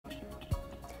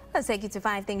Let's take you to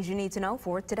 5 things you need to know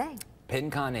for today.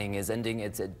 Pinconning is ending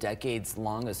its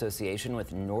decades-long association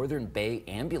with Northern Bay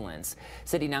Ambulance.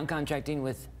 City now contracting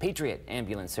with Patriot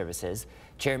Ambulance Services.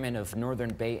 Chairman of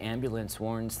Northern Bay Ambulance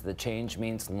warns the change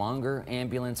means longer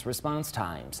ambulance response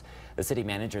times. The city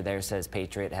manager there says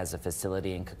Patriot has a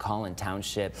facility in Cacolin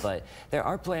Township, but there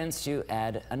are plans to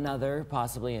add another,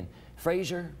 possibly in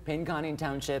Fraser, Pinconning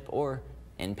Township, or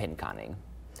in Pinconning.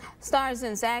 Stars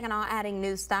in Saginaw adding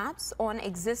new stops on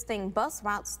existing bus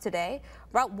routes today.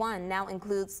 Route 1 now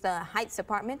includes the Heights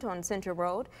Apartment on Center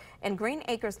Road and Green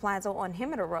Acres Plaza on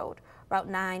Himmeter Road. Route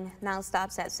 9 now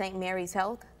stops at St. Mary's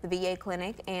Health, the VA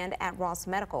Clinic, and at Ross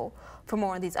Medical. For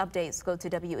more on these updates, go to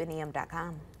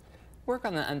WNEM.com. Work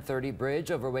on the N30 bridge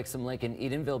over Wixom Lake in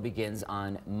Edenville begins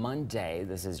on Monday.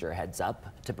 This is your heads up.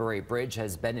 Temporary bridge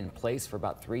has been in place for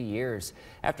about 3 years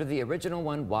after the original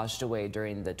one washed away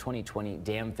during the 2020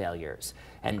 dam failures.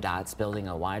 NDOT's building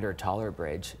a wider, taller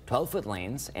bridge, 12-foot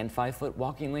lanes and 5-foot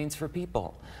walking lanes for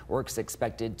people. Work's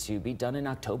expected to be done in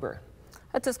October.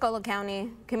 A Tuscola County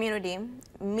community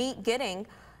getting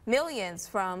millions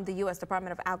from the U.S.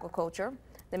 Department of Agriculture.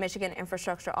 The Michigan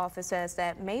Infrastructure Office says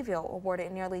that Mayville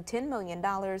awarded nearly $10 million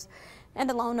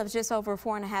and a loan of just over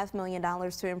 $4.5 million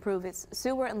to improve its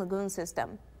sewer and lagoon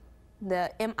system. The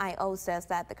MIO says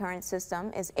that the current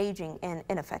system is aging and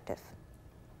ineffective.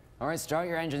 All right, start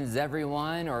your engines,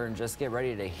 everyone, or just get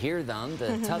ready to hear them.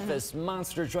 The toughest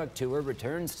monster truck tour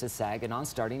returns to Saginaw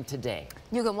starting today.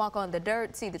 You can walk on the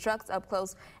dirt, see the trucks up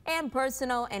close and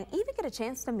personal, and even get a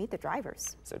chance to meet the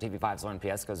drivers. So TV5's Lauren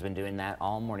Piesco has been doing that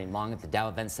all morning long at the Dow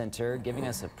Event Center, giving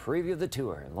us a preview of the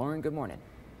tour. Lauren, good morning.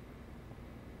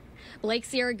 Blake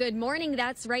Sierra, good morning.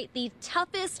 That's right. The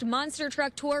toughest monster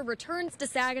truck tour returns to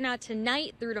Saginaw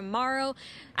tonight through tomorrow.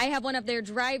 I have one of their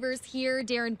drivers here,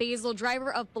 Darren Basil,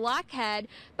 driver of Blockhead.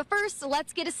 But first,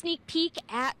 let's get a sneak peek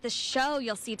at the show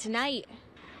you'll see tonight.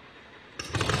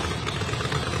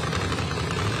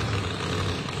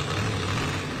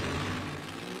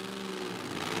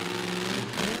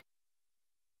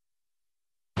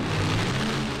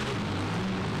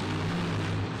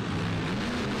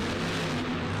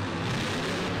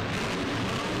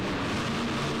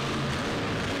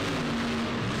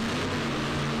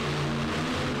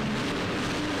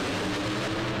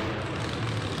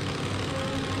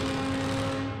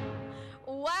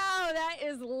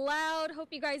 Loud.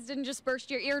 Hope you guys didn't just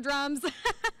burst your eardrums.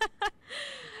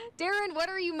 Darren, what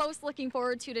are you most looking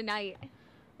forward to tonight?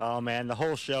 Oh man, the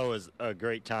whole show is a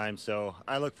great time, so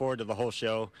I look forward to the whole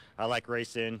show. I like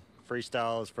racing.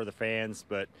 Freestyle is for the fans,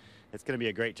 but it's going to be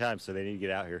a great time, so they need to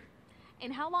get out here.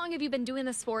 And how long have you been doing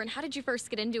this for, and how did you first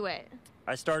get into it?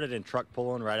 I started in truck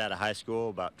pulling right out of high school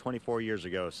about 24 years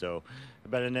ago, so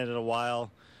I've been in it a while.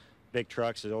 Big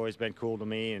trucks has always been cool to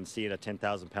me, and seeing a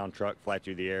 10,000-pound truck fly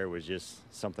through the air was just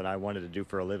something I wanted to do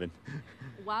for a living.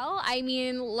 Well, I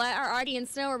mean, let our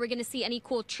audience know, are we going to see any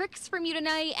cool tricks from you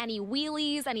tonight? Any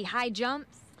wheelies, any high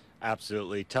jumps?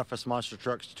 Absolutely. Toughest Monster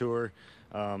Trucks Tour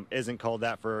isn't called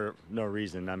that for no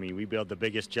reason. I mean, we build the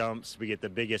biggest jumps, we get the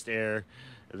biggest air,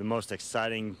 the most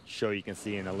exciting show you can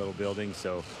see in a little building,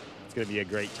 so it's going to be a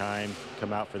great time.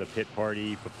 Come out for the pit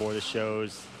party before the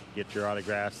shows, get your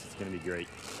autographs. It's going to be great.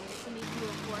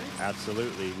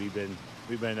 Absolutely. We've been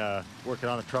working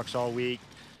on the trucks all week,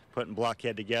 putting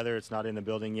Blockhead together. It's not in the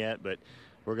building yet, but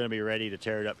we're going to be ready to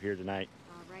tear it up here tonight.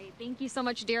 All right. Thank you so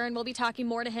much, Darren. We'll be talking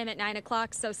more to him at 9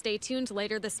 o'clock, so stay tuned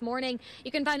later this morning.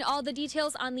 You can find all the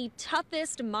details on the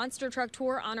toughest monster truck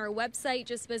tour on our website.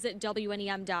 Just visit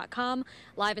WNEM.com.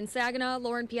 Live in Saginaw,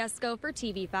 Lauren Piesco for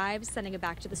TV5, sending it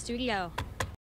back to the studio.